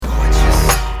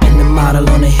model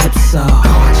on the hip, so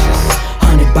gorgeous.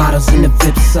 100 bottles in the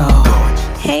VIP, so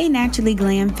gorgeous. Hey, Naturally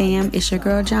Glam fam, it's your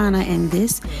girl Jana, and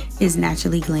this is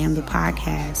Naturally Glam, the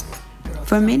podcast.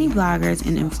 For many bloggers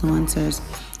and influencers,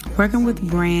 working with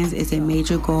brands is a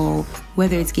major goal,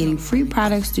 whether it's getting free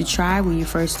products to try when you're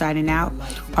first starting out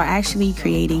or actually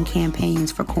creating campaigns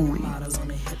for coins.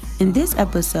 In this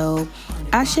episode,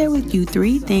 I'll share with you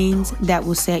 3 things that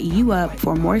will set you up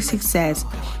for more success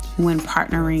when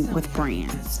partnering with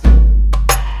brands.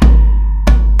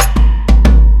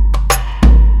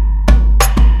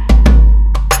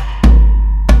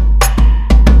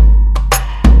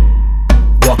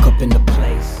 Walk up in the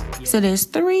place. So there's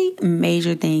 3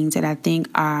 major things that I think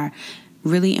are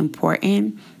really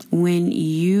important when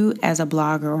you as a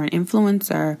blogger or an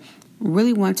influencer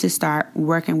really want to start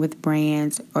working with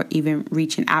brands or even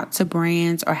reaching out to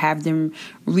brands or have them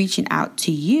reaching out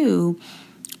to you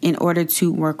in order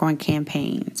to work on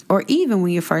campaigns. Or even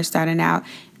when you're first starting out,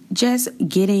 just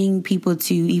getting people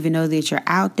to even know that you're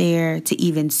out there to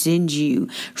even send you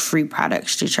free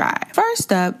products to try.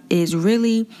 First up is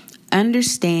really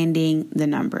understanding the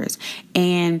numbers.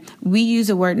 And we use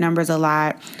the word numbers a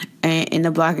lot in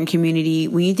the blogging community.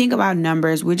 When you think about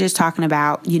numbers, we're just talking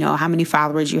about, how many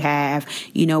followers you have,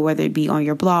 whether it be on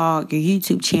your blog, your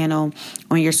YouTube channel,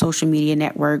 on your social media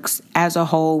networks. As a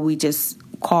whole, we just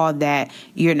call that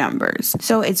your numbers.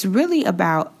 So it's really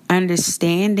about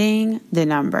understanding the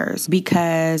numbers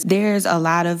because there's a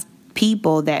lot of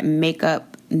people that make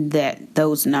up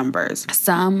those numbers.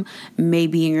 Some may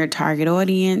be in your target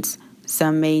audience.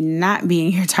 Some may not be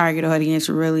in your target audience,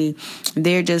 really.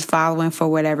 They're just following for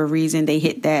whatever reason. They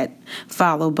hit that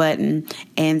follow button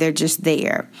and they're just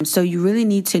there. So you really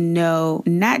need to know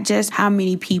not just how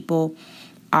many people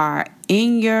are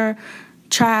in your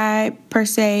tribe per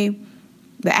se,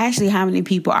 but actually how many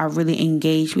people are really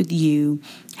engaged with you,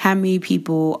 how many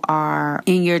people are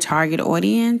in your target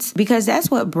audience, because that's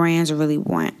what brands really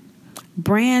want.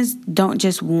 Brands don't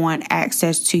just want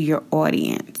access to your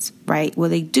audience, right? Well,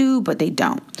 they do, but they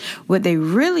don't. What they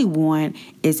really want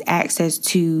is access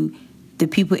to the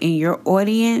people in your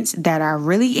audience that are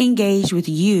really engaged with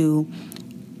you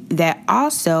that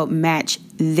also match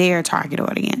their target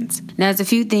audience. Now, there's a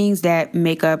few things that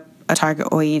make up a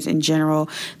target audience in general.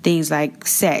 Things like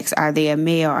sex. Are they a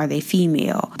male? Are they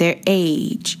female? Their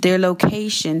age. Their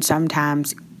location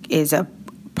sometimes is a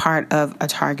part of a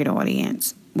target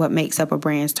audience. What makes up a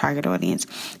brand's target audience.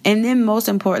 And then most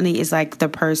importantly is like the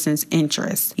person's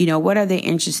interest. What are they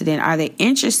interested in? Are they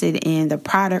interested in the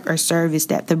product or service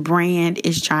that the brand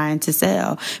is trying to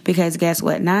sell? Because guess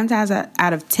what? 9 times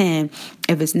out of 10,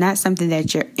 if it's not something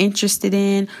that you're interested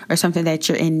in or something that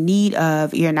you're in need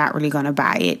of, you're not really going to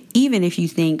buy it. Even if you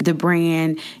think the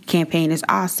brand campaign is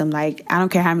awesome. Like, I don't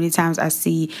care how many times I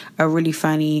see a really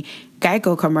funny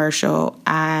Geico commercial.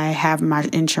 I have my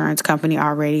insurance company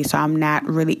already, so I'm not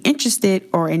really interested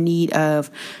or in need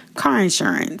of car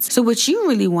insurance. So what you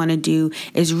really want to do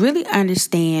is really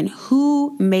understand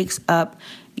who makes up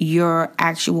your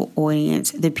actual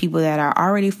audience, the people that are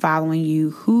already following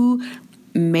you, who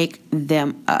make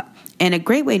them up. And a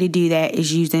great way to do that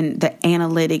is using the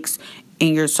analytics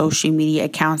in your social media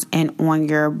accounts and on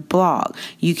your blog.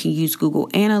 You can use Google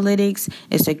Analytics.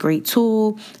 It's a great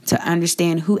tool to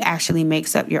understand who actually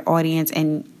makes up your audience,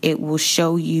 and it will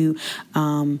show you,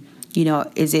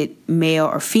 is it male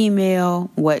or female,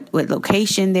 what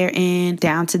location they're in,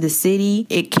 down to the city.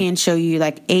 It can show you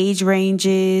like age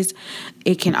ranges.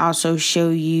 It can also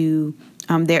show you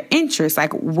their interests,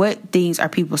 like what things are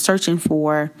people searching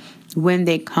for when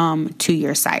they come to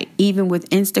your site. Even with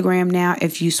Instagram now,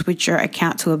 if you switch your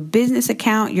account to a business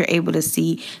account, you're able to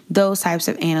see those types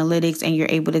of analytics and you're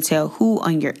able to tell who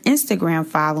on your Instagram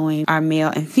following are male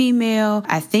and female.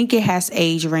 I think it has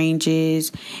age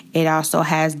ranges. It also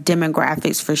has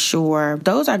demographics for sure.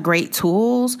 Those are great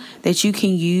tools that you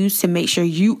can use to make sure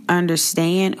you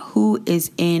understand who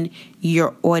is in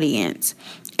your audience.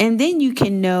 And then you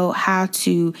can know how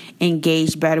to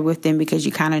engage better with them because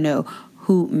you kind of know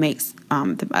who makes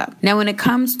them up. Now, when it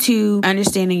comes to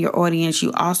understanding your audience,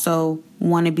 you also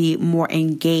want to be more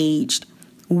engaged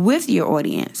with your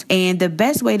audience. And the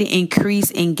best way to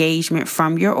increase engagement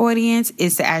from your audience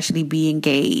is to actually be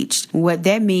engaged. What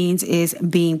that means is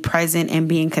being present and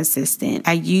being consistent.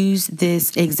 I use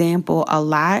this example a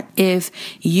lot. If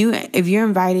you're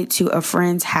invited to a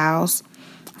friend's house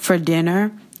for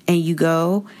dinner and you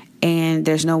go and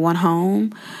there's no one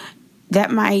home, that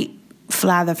might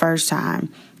fly the first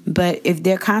time. But if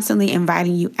they're constantly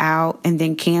inviting you out and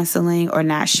then canceling or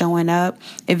not showing up,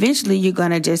 eventually you're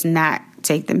going to just not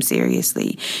take them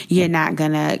seriously. You're not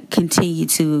going to continue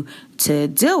to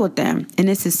deal with them. And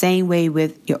it's the same way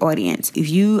with your audience. If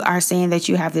you are saying that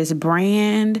you have this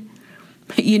brand,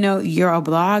 you're a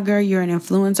blogger, you're an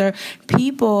influencer,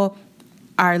 people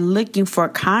are looking for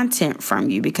content from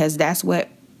you, because that's what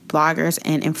bloggers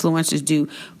and influencers do.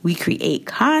 We create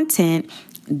content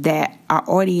that our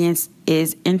audience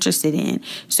is interested in.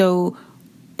 So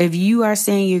if you are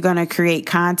saying you're going to create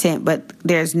content, but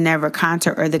there's never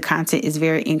content, or the content is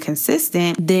very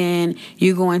inconsistent, then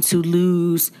you're going to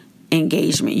lose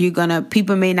engagement.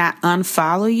 People may not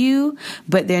unfollow you,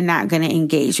 but they're not going to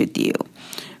engage with you.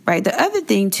 Right. The other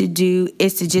thing to do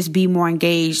is to just be more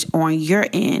engaged on your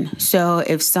end. So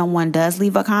if someone does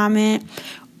leave a comment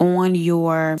on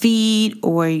your feed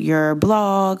or your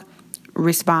blog,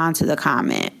 respond to the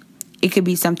comment. It could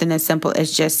be something as simple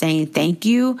as just saying thank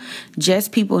you.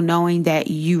 Just people knowing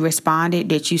that you responded,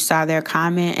 that you saw their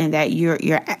comment, and that you're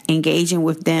engaging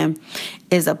with them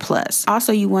is a plus.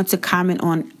 Also, you want to comment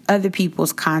on other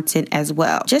people's content as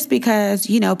well. Just because,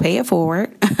 pay it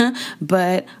forward,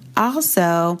 but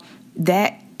also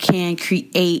that can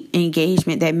create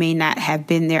engagement that may not have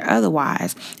been there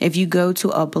otherwise. If you go to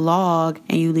a blog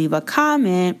and you leave a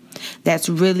comment that's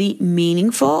really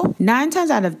meaningful, 9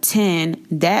 times out of 10,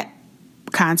 that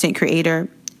content creator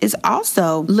is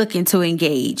also looking to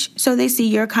engage. So they see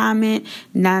your comment,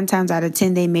 9 times out of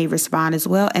 10, they may respond as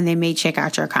well, and they may check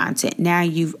out your content. Now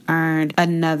you've earned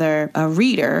another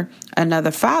reader,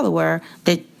 another follower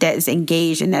that is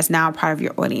engaged, and that's now a part of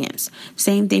your audience.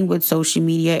 Same thing with social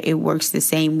media. It works the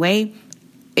same way.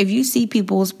 If you see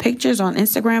people's pictures on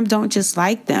Instagram, don't just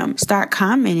like them. Start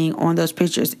commenting on those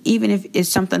pictures, even if it's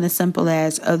something as simple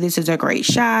as, oh, this is a great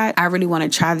shot. I really want to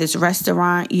try this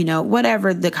restaurant,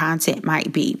 whatever the content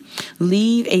might be.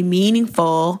 Leave a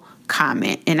meaningful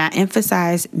comment. And I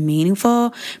emphasize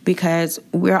meaningful because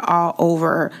we're all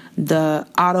over the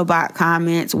Autobot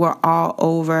comments. We're all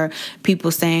over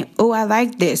people saying, oh, I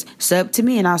like this. Sub to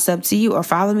me and I'll sub to you, or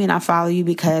follow me and I'll follow you,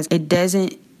 because it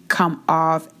doesn't come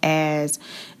off as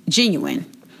genuine.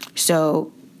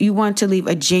 So you want to leave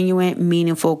a genuine,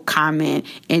 meaningful comment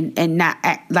and not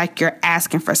act like you're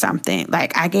asking for something.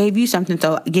 Like, I gave you something,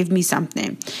 so give me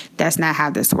something. That's not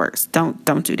how this works. Don't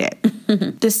do that.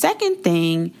 The second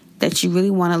thing that you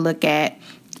really want to look at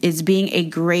is being a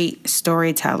great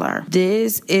storyteller.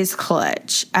 This is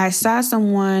clutch. I saw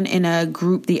someone in a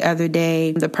group the other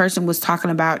day. The person was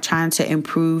talking about trying to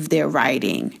improve their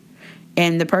writing.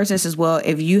 And the person says, well,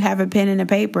 if you have a pen and a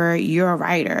paper, you're a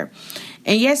writer.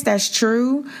 And yes, that's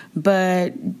true.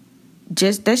 But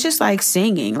that's just like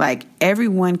singing. Like,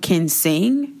 everyone can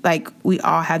sing. Like, we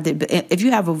all have if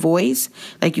you have a voice,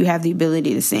 like, you have the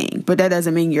ability to sing. But that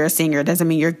doesn't mean you're a singer. It doesn't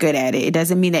mean you're good at it. It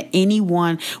doesn't mean that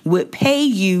anyone would pay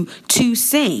you to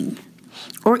sing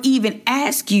or even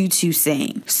ask you to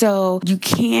sing. So you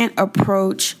can't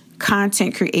approach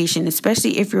content creation,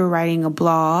 especially if you're writing a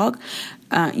blog.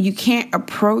 You can't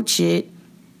approach it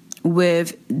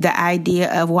with the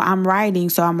idea of, well, I'm writing,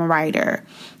 so I'm a writer.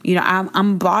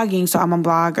 I'm blogging, so I'm a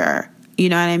blogger. You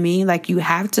know what I mean? Like, you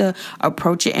have to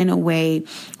approach it in a way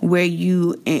where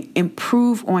you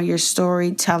improve on your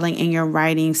storytelling and your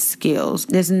writing skills.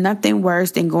 There's nothing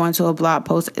worse than going to a blog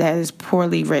post that is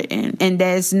poorly written and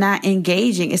that is not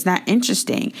engaging. It's not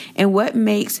interesting. And what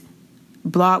makes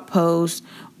blog posts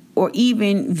or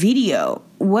even video,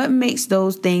 what makes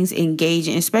those things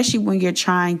engaging, especially when you're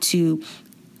trying to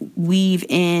weave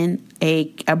in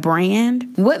a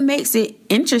brand? What makes it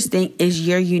interesting is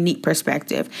your unique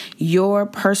perspective, your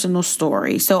personal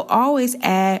story. So always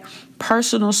add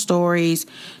personal stories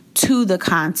to the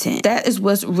content. That is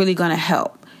what's really going to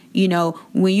help.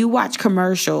 When you watch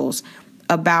commercials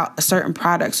about certain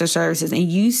products or services and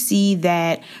you see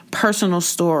that personal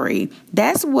story,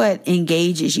 that's what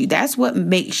engages you. That's what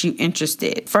makes you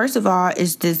interested. First of all,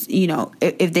 is this,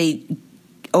 if they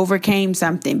overcame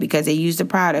something because they used the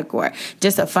product, or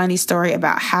just a funny story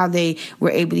about how they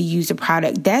were able to use the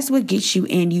product, that's what gets you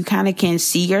in. You kind of can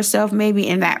see yourself maybe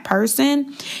in that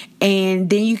person, and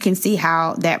then you can see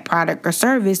how that product or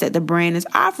service that the brand is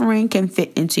offering can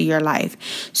fit into your life.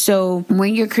 So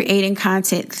when you're creating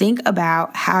content, think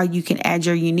about how you can add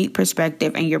your unique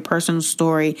perspective and your personal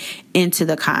story into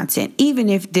the content, even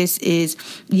if this is,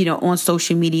 on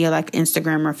social media like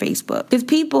Instagram or Facebook. Because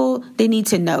people, they need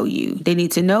to know you. They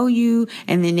need to know you,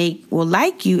 and then they will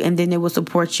like you, and then they will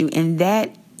support you. And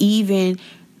that even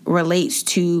relates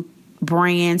to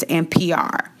brands and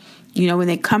PR. When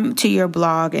they come to your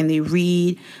blog and they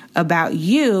read about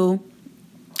you,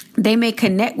 they may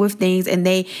connect with things, and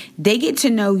they get to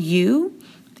know you,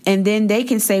 and then they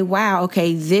can say, wow,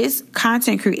 okay, this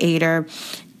content creator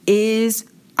is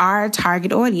our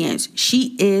target audience.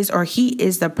 She is or he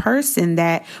is the person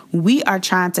that we are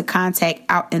trying to contact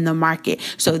out in the market.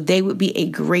 So they would be a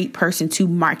great person to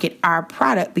market our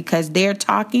product because they're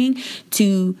talking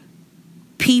to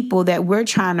people that we're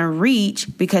trying to reach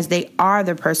because they are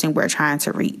the person we're trying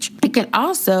to reach. It can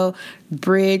also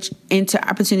bridge into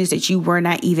opportunities that you were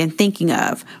not even thinking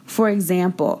of. For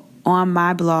example, on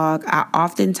my blog, I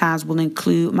oftentimes will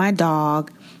include my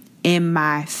dog in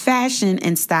my fashion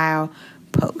and style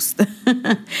post.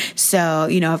 So,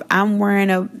 if I'm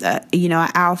wearing an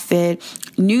outfit,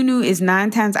 Nunu is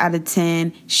 9 times out of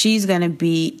 10, she's going to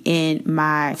be in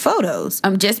my photos.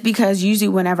 Just because usually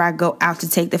whenever I go out to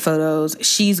take the photos,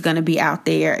 she's going to be out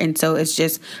there. And so it's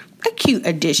just a cute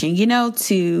addition,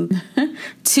 to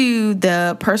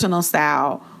the personal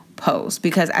style post,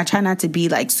 because I try not to be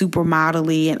like super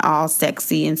modelly and all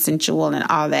sexy and sensual and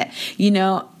all that.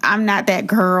 I'm not that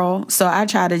girl. So I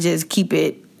try to just keep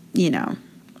it,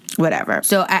 whatever.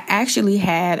 So I actually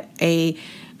had a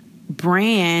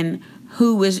brand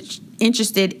who was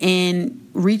interested in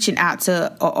reaching out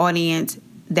to an audience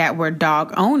that were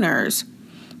dog owners.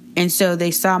 And so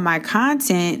they saw my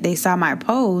content, they saw my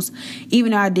posts,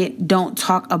 even though I don't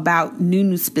talk about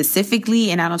Nunu specifically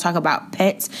and I don't talk about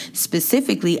pets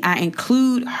specifically, I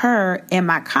include her in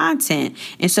my content.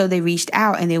 And so they reached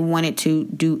out and they wanted to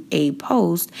do a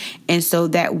post. And so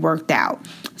that worked out.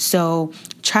 So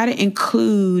try to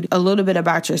include a little bit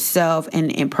about yourself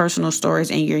and personal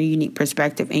stories and your unique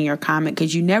perspective in your comment,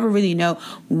 because you never really know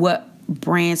what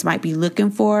brands might be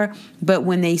looking for, but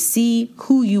when they see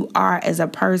who you are as a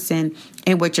person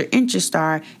and what your interests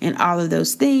are and all of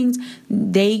those things,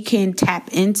 they can tap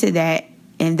into that,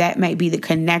 and that might be the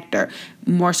connector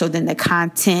more so than the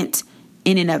content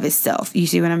in and of itself. You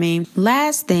see what I mean?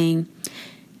 Last thing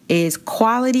is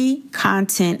quality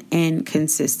content and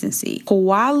consistency.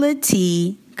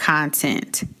 Quality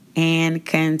content and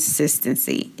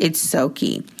consistency. It's so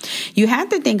key. You have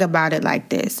to think about it like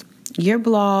this. Your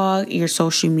blog, your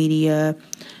social media,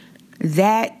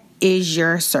 that is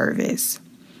your service.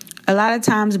 A lot of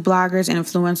times bloggers and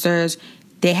influencers,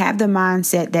 they have the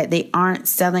mindset that they aren't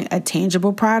selling a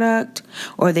tangible product,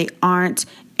 or they aren't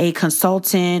a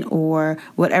consultant or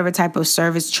whatever type of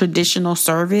service, traditional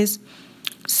service.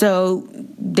 So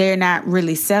they're not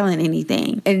really selling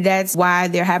anything. And that's why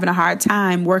they're having a hard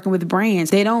time working with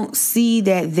brands. They don't see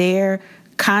that their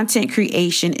content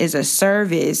creation is a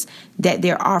service that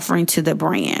they're offering to the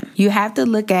brand. You have to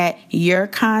look at your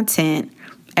content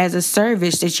as a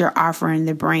service that you're offering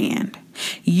the brand.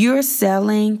 You're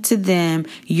selling to them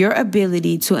your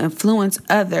ability to influence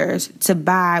others to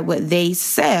buy what they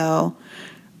sell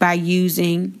by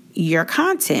using your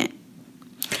content.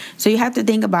 So you have to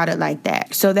think about it like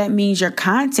that. So that means your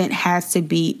content has to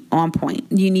be on point.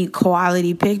 You need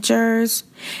quality pictures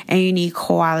and you need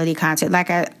quality content. Like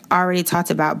I already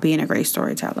talked about being a great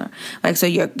storyteller. So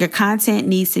your content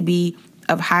needs to be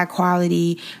of high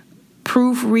quality,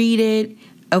 proofread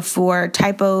it for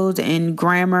typos and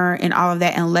grammar and all of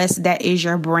that, unless that is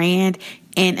your brand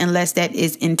and unless that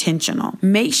is intentional.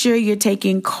 Make sure you're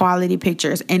taking quality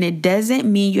pictures. And it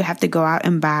doesn't mean you have to go out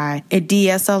and buy a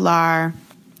DSLR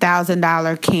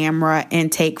 $1,000 camera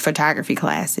and take photography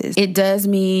classes. It does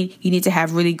mean you need to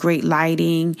have really great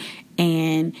lighting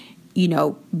and,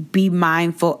 be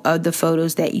mindful of the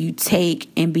photos that you take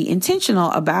and be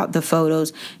intentional about the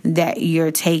photos that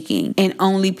you're taking and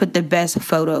only put the best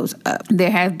photos up. There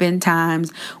have been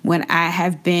times when I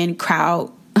have been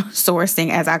crowd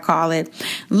sourcing, as I call it,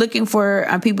 looking for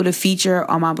people to feature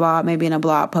on my blog, maybe in a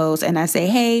blog post. And I say,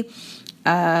 hey,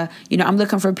 I'm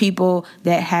looking for people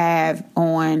that have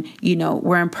on,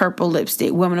 wearing purple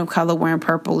lipstick, women of color wearing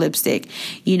purple lipstick.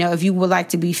 If you would like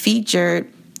to be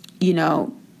featured,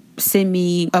 send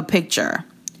me a picture.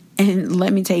 And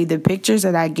let me tell you, the pictures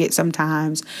that I get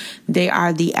sometimes, they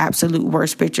are the absolute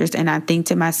worst pictures. And I think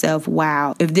to myself,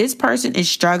 wow, if this person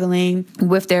is struggling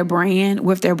with their brand,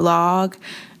 with their blog,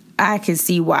 I can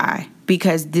see why.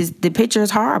 Because the picture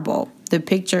is horrible. The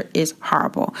picture is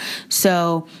horrible.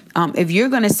 So if you're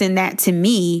going to send that to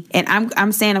me, and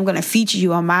I'm saying I'm going to feature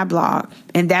you on my blog,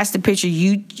 and that's the picture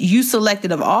you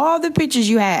selected of all the pictures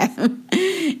you have,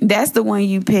 that's the one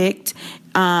you picked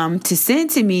to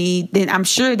send to me, then I'm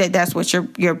sure that that's what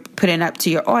you're putting up to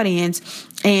your audience,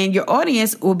 and your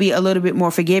audience will be a little bit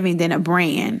more forgiving than a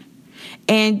brand.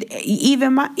 And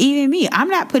even me, I'm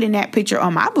not putting that picture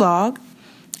on my blog.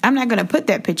 I'm not going to put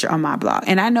that picture on my blog.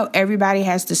 And I know everybody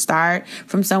has to start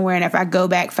from somewhere. And if I go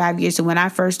back 5 years to when I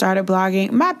first started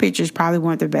blogging, my pictures probably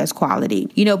weren't the best quality.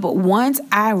 But once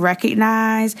I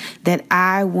recognized that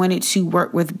I wanted to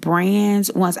work with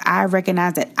brands, once I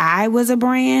recognized that I was a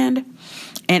brand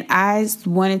and I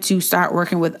wanted to start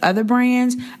working with other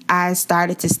brands, I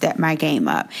started to step my game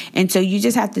up. And so you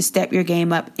just have to step your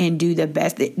game up and do the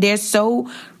best. There's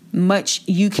so much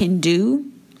you can do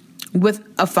with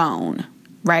a phone,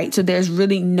 right? So there's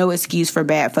really no excuse for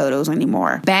bad photos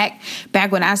anymore. Back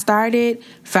when I started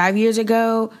 5 years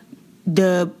ago,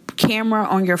 the camera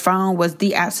on your phone was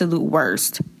the absolute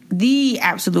worst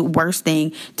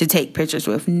thing to take pictures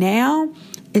with. Now,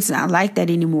 it's not like that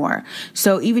anymore.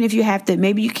 So even if you have to,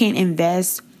 maybe you can't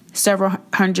invest several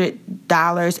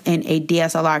 $100s in a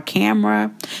DSLR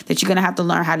camera that you're going to have to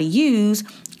learn how to use.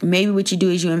 Maybe what you do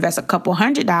is you invest a couple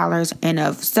 $100s in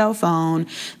a cell phone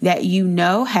that you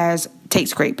know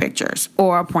takes great pictures,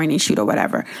 or a point and shoot or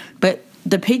whatever. But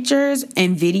the pictures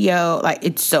and video, like,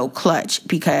 it's so clutch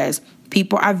because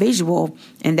people are visual,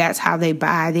 and that's how they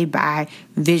buy. They buy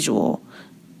visual,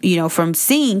 from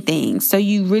seeing things. So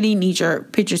you really need your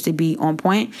pictures to be on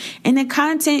point, and the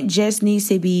content just needs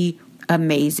to be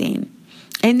amazing.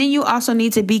 And then you also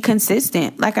need to be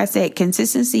consistent. Like I said,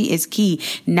 consistency is key,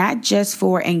 not just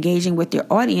for engaging with your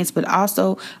audience, but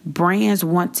also brands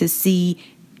want to see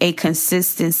a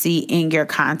consistency in your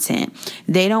content.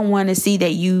 They don't want to see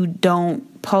that you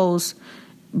don't post,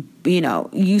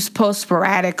 you post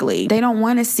sporadically. They don't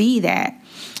want to see that.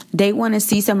 They want to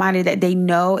see somebody that they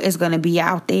know is going to be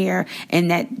out there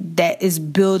and that is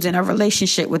building a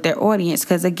relationship with their audience.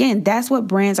 Because again, that's what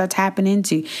brands are tapping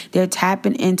into. They're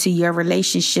tapping into your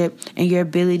relationship and your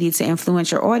ability to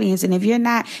influence your audience. And if you're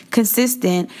not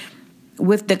consistent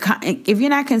with the content,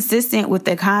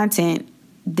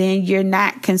 then you're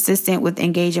not consistent with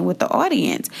engaging with the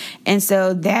audience. And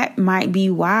so that might be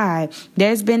why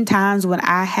there's been times when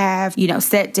I have,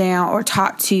 sat down or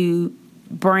talked to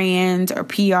brands or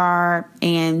PR,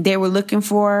 and they were looking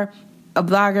for a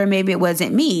blogger. Maybe it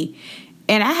wasn't me.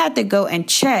 And I had to go and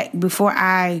check before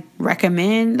I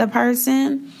recommend the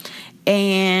person.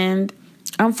 And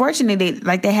unfortunately,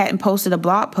 they hadn't posted a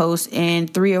blog post in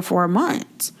 3 or 4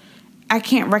 months. I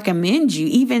can't recommend you,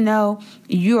 even though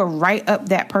you're right up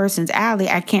that person's alley.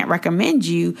 I can't recommend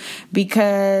you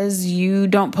because you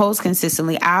don't post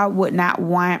consistently. I would not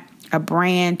want a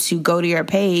brand to go to your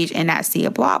page and not see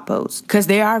a blog post, because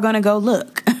they are going to go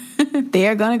look. They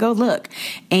are going to go look.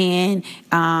 And,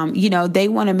 they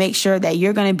want to make sure that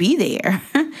you're going to be there.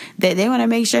 That they want to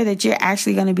make sure that you're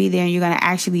actually going to be there and you're going to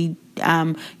actually,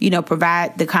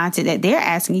 provide the content that they're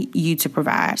asking you to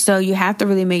provide. So you have to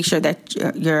really make sure that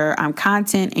your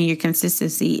content and your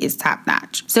consistency is top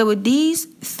notch. So with these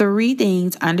 3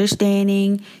 things,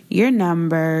 understanding your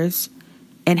numbers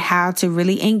and how to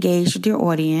really engage with your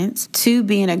audience, 2,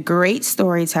 being a great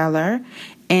storyteller,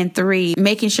 and 3,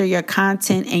 making sure your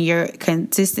content and your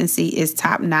consistency is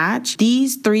top notch.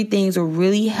 These 3 things will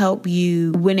really help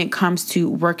you when it comes to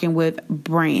working with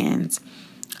brands.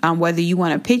 Whether you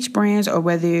want to pitch brands or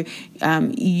whether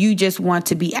you just want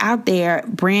to be out there,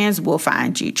 brands will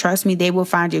find you. Trust me, they will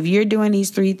find you. If you're doing these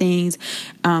 3 things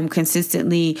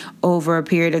consistently over a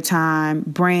period of time,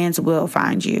 brands will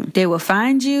find you. They will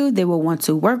find you. They will want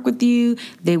to work with you.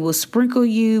 They will sprinkle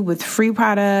you with free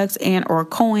products and or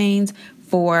coins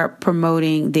for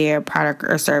promoting their product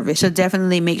or service. So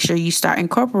definitely make sure you start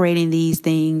incorporating these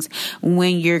things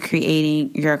when you're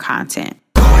creating your content.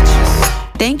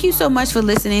 Thank you so much for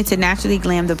listening to Naturally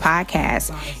Glam, the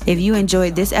podcast. If you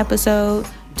enjoyed this episode,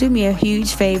 do me a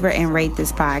huge favor and rate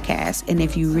this podcast. And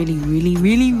if you really, really,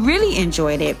 really, really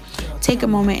enjoyed it, take a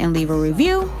moment and leave a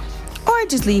review or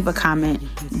just leave a comment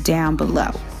down below.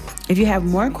 If you have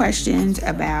more questions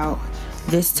about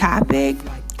this topic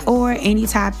or any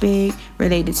topic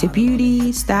related to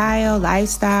beauty, style,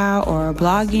 lifestyle, or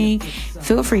blogging,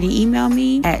 feel free to email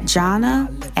me at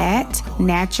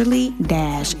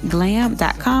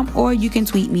jonna@naturally-glam.com, or you can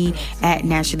tweet me at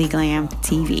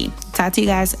naturallyglamtv. Talk to you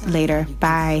guys later.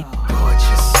 Bye.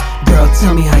 Gorgeous. Girl,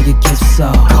 tell me how you get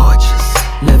so gorgeous.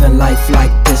 Living life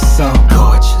like this so gorgeous.